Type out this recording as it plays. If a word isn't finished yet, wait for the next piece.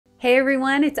Hey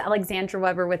everyone, it's Alexandra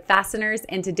Weber with Fasteners,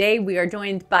 and today we are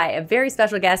joined by a very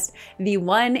special guest, the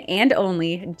one and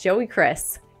only Joey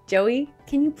Krys. Joey,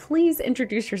 can you please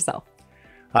introduce yourself?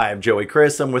 Hi, I'm Joey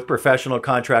Krys. I'm with Professional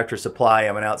Contractor Supply.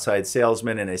 I'm an outside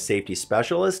salesman and a safety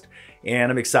specialist.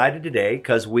 And I'm excited today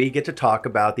because we get to talk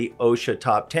about the OSHA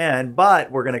top 10, but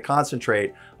we're going to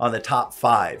concentrate on the top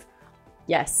 5.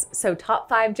 Yes, so top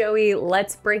 5, Joey,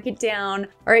 let's break it down.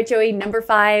 All right, Joey, number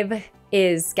 5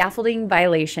 is scaffolding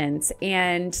violations.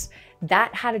 And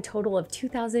that had a total of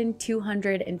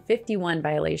 2,251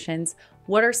 violations.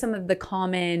 What are some of the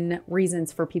common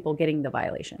reasons for people getting the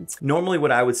violations? Normally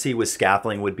what I would see with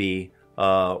scaffolding would be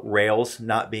rails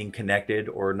not being connected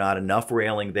or not enough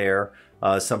railing there.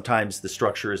 Sometimes the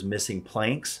structure is missing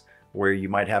planks where you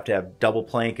might have to have double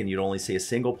plank and you'd only see a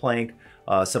single plank.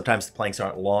 Sometimes the planks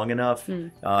aren't long enough.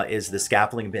 Is the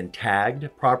scaffolding been tagged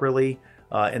properly?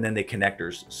 And then the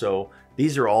connectors. So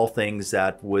these are all things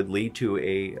that would lead to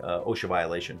a OSHA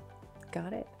violation.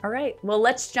 Got it. All right, well,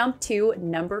 let's jump to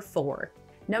number 4.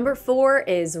 Number 4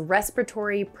 is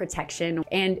respiratory protection.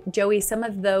 And Joey, some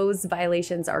of those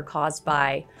violations are caused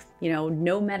by,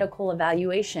 no medical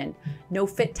evaluation, no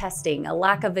fit testing, a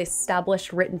lack of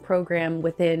established written program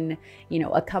within,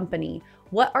 a company.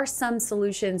 What are some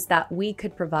solutions that we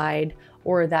could provide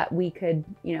or that we could,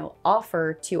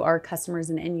 offer to our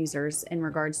customers and end users in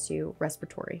regards to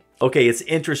respiratory? Okay, it's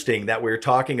interesting that we're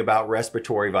talking about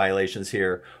respiratory violations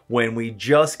here when we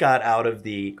just got out of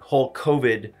the whole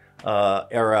COVID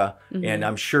era. And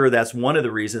I'm sure that's one of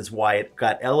the reasons why it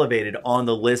got elevated on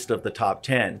the list of the top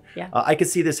 10. Yeah. I could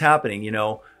see this happening,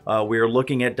 we were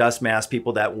looking at dust masks,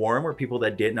 people that wore them or people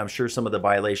that didn't. I'm sure some of the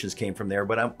violations came from there,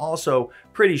 but I'm also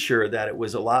pretty sure that it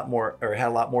was a lot more, or had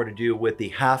a lot more to do with the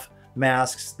half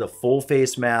masks, the full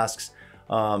face masks.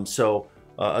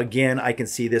 Again, I can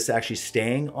see this actually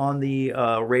staying on the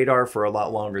radar for a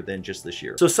lot longer than just this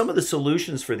year. So some of the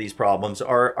solutions for these problems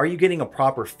are you getting a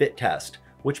proper fit test?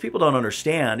 Which people don't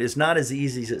understand is not as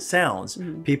easy as it sounds.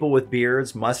 People with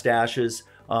beards, mustaches,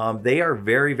 they are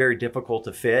very, very difficult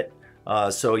to fit.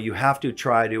 So you have to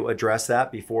try to address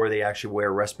that before they actually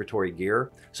wear respiratory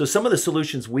gear. So some of the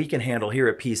solutions we can handle here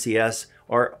at PCS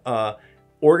are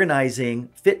organizing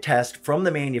fit test from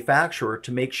the manufacturer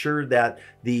to make sure that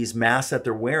these masks that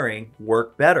they're wearing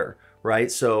work better,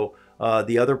 right? So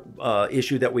the other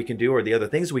issue that we can do, or the other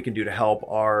things we can do to help,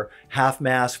 are half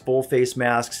masks, full face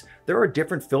masks. There are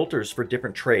different filters for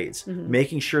different trades,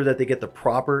 making sure that they get the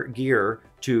proper gear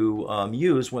to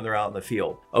use when they're out in the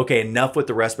field. Okay, enough with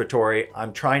the respiratory.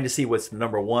 I'm trying to see what's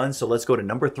number 1, so let's go to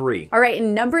number 3. All right,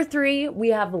 in number 3, we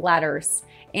have ladders.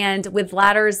 And with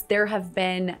ladders, there have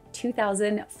been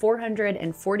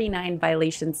 2,449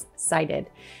 violations cited.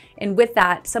 And with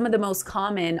that, some of the most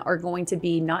common are going to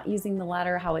be not using the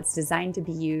ladder how it's designed to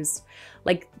be used,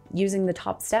 like using the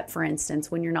top step, for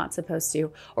instance, when you're not supposed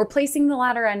to, or placing the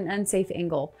ladder at an unsafe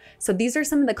angle. So these are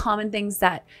some of the common things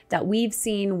that we've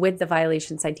seen with the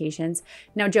violation citations.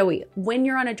 Now, Joey, when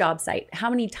you're on a job site,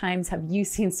 how many times have you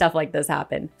seen stuff like this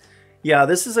happen? Yeah,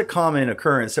 this is a common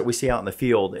occurrence that we see out in the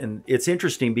field. And it's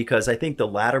interesting because I think the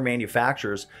ladder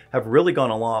manufacturers have really gone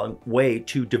a long way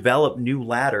to develop new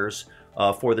ladders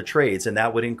for the trades, and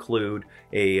that would include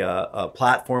a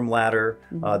platform ladder.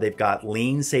 They've got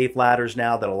lean safe ladders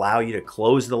now that allow you to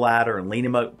close the ladder and lean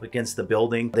them up against the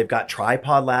building. They've got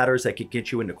tripod ladders that could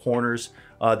get you into corners.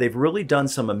 They've really done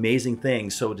some amazing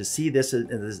things. So to see this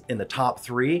in the top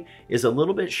 3 is a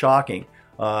little bit shocking.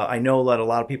 I know that a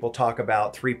lot of people talk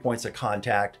about 3 points of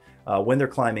contact when they're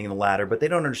climbing the ladder, but they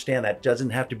don't understand that doesn't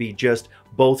have to be just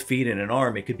both feet and an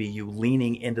arm. It could be you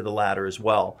leaning into the ladder as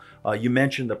well. You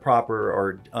mentioned the proper,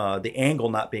 or the angle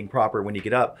not being proper when you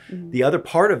get up. The other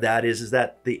part of that is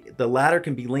that the ladder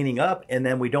can be leaning up and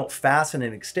then we don't fasten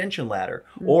an extension ladder,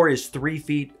 or is 3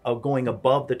 feet of going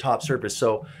above the top surface.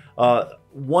 So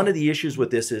one of the issues with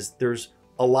this is there's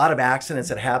a lot of accidents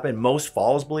that happen. Most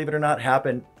falls, believe it or not,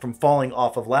 happen from falling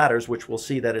off of ladders, which we'll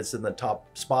see that it's in the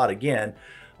top spot again.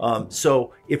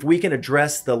 So if we can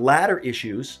address the ladder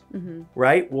issues,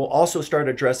 right, we'll also start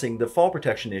addressing the fall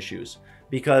protection issues.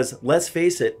 Because let's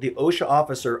face it, the OSHA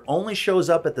officer only shows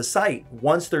up at the site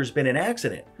once there's been an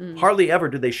accident. Hardly ever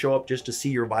do they show up just to see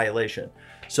your violation.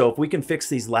 So if we can fix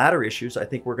these ladder issues, I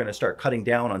think we're going to start cutting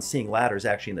down on seeing ladders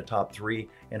actually in the top 3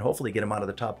 and hopefully get them out of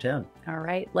the top 10. All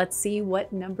right, let's see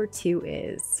what number 2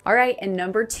 is. All right, and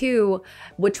number 2,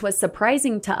 which was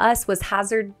surprising to us, was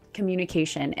hazard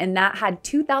communication, and that had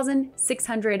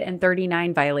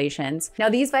 2,639 violations. Now,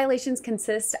 these violations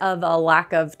consist of a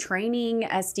lack of training,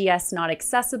 SDS not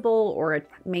accessible or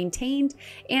maintained,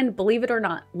 and believe it or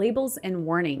not, labels and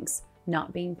warnings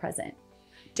not being present.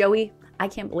 Joey, I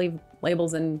can't believe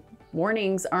labels and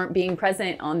warnings aren't being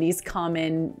present on these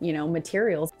common,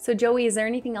 materials. So Joey, is there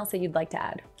anything else that you'd like to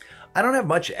add? I don't have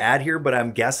much to add here, but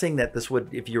I'm guessing that this would,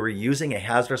 if you were using a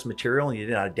hazardous material and you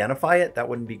didn't identify it, that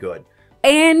wouldn't be good.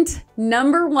 And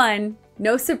number one,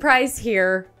 no surprise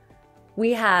here,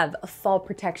 we have fall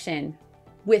protection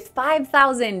with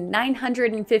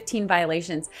 5,915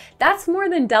 violations. That's more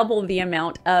than double the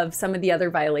amount of some of the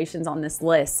other violations on this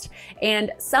list.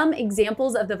 And some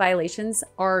examples of the violations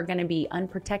are gonna be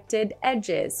unprotected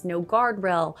edges, no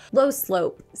guardrail, low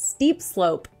slope, steep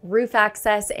slope, roof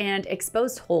access, and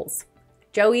exposed holes.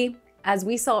 Joey, as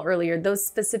we saw earlier, those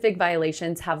specific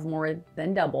violations have more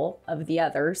than double of the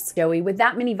others. Joey, with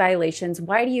that many violations,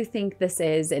 why do you think this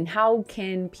is, and how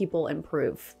can people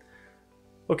improve?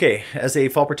 Okay, as a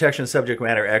fall protection subject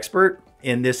matter expert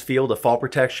in this field of fall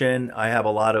protection, I have a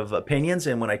lot of opinions,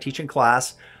 and when I teach in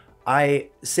class,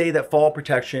 I say that fall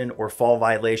protection or fall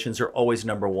violations are always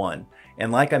number one.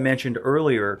 And like I mentioned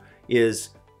earlier,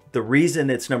 is the reason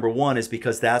it's number one is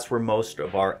because that's where most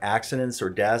of our accidents or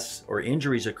deaths or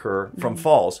injuries occur from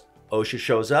falls. OSHA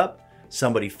shows up,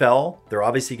 somebody fell, they're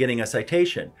obviously getting a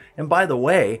citation. And by the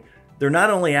way, they're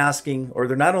not only asking, or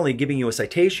they're not only giving you a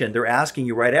citation, they're asking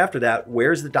you right after that,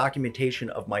 where's the documentation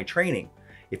of my training?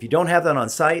 If you don't have that on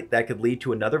site, that could lead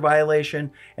to another violation,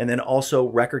 and then also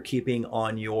record keeping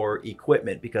on your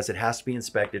equipment because it has to be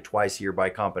inspected twice a year by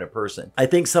a competent person. I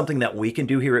think something that we can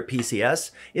do here at PCS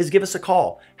is give us a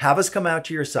call. Have us come out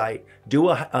to your site, do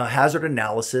a hazard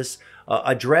analysis,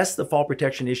 address the fall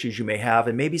protection issues you may have,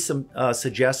 and maybe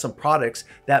suggest some products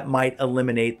that might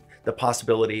eliminate the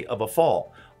possibility of a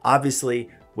fall. Obviously,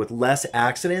 with less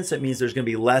accidents, it means there's going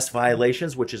to be less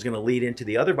violations, which is going to lead into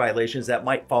the other violations that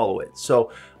might follow it.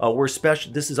 So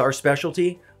this is our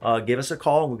specialty. Give us a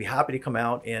call and we'll be happy to come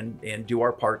out and do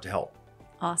our part to help.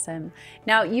 Awesome.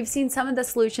 Now, you've seen some of the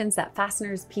solutions that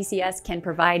Fasteners PCS can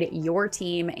provide your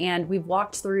team, and we've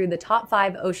walked through the top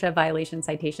 5 OSHA violation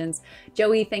citations.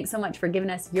 Joey, thanks so much for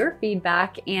giving us your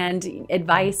feedback and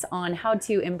advice on how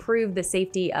to improve the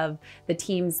safety of the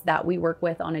teams that we work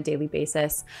with on a daily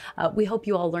basis. We hope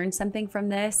you all learned something from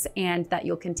this and that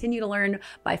you'll continue to learn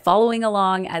by following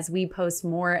along as we post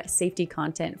more safety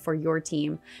content for your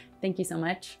team. Thank you so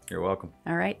much. You're welcome.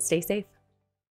 All right, stay safe.